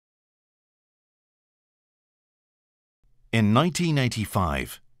In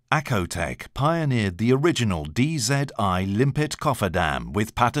 1985, Acotec pioneered the original DZI limpet cofferdam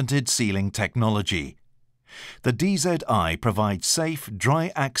with patented sealing technology. The DZI provides safe,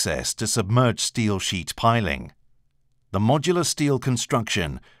 dry access to submerged steel sheet piling. The modular steel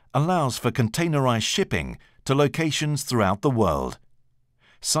construction allows for containerized shipping to locations throughout the world.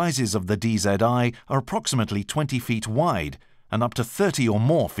 Sizes of the DZI are approximately 20 feet wide and up to 30 or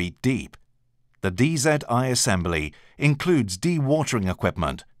more feet deep. The DZI assembly includes dewatering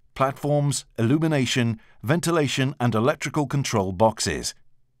equipment, platforms, illumination, ventilation and electrical control boxes.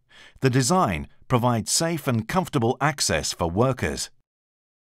 The design provides safe and comfortable access for workers.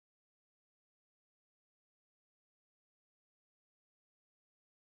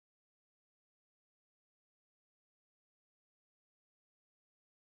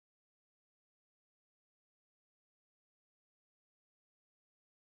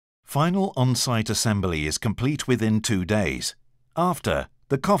 Final on-site assembly is complete within 2 days. After,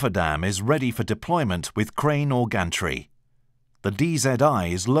 the cofferdam is ready for deployment with crane or gantry. The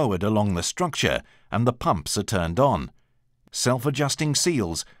DZI is lowered along the structure and the pumps are turned on. Self-adjusting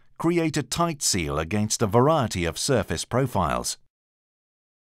seals create a tight seal against a variety of surface profiles.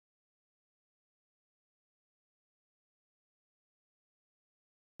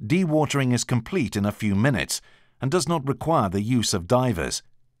 Dewatering is complete in a few minutes and does not require the use of divers.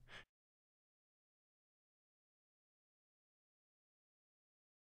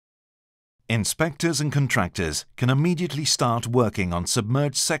 Inspectors and contractors can immediately start working on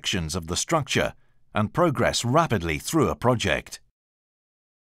submerged sections of the structure and progress rapidly through a project.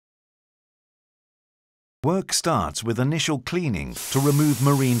 Work starts with initial cleaning to remove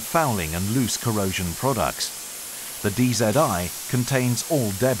marine fouling and loose corrosion products. The DZI contains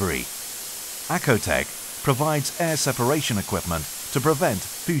all debris. Acotec provides air separation equipment to prevent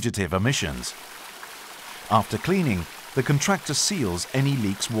fugitive emissions. After cleaning, the contractor seals any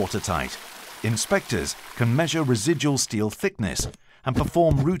leaks watertight. Inspectors can measure residual steel thickness and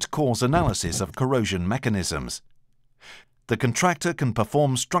perform root cause analysis of corrosion mechanisms. The contractor can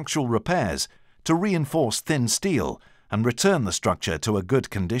perform structural repairs to reinforce thin steel and return the structure to a good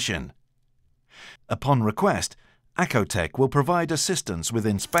condition. Upon request, Acotec will provide assistance with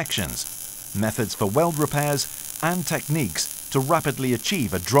inspections, methods for weld repairs and techniques to rapidly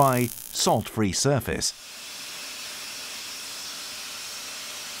achieve a dry, salt-free surface.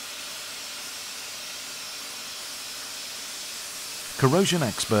 Corrosion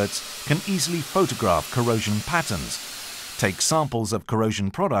experts can easily photograph corrosion patterns, take samples of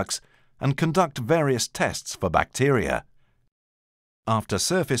corrosion products, and conduct various tests for bacteria. After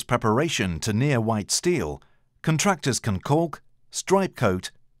surface preparation to near white steel, contractors can caulk, stripe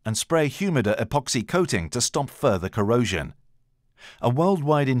coat, and spray Humidur epoxy coating to stop further corrosion. A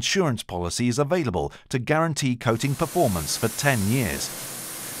worldwide insurance policy is available to guarantee coating performance for 10 years.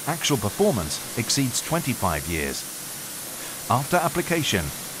 Actual performance exceeds 25 years. After application,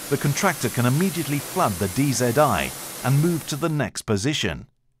 the contractor can immediately flood the DZI and move to the next position.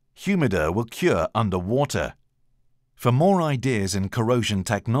 Humidur will cure underwater. For more ideas in corrosion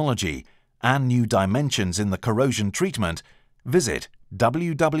technology and new dimensions in the corrosion treatment, visit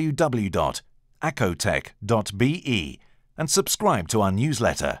www.acotec.be and subscribe to our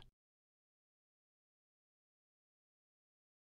newsletter.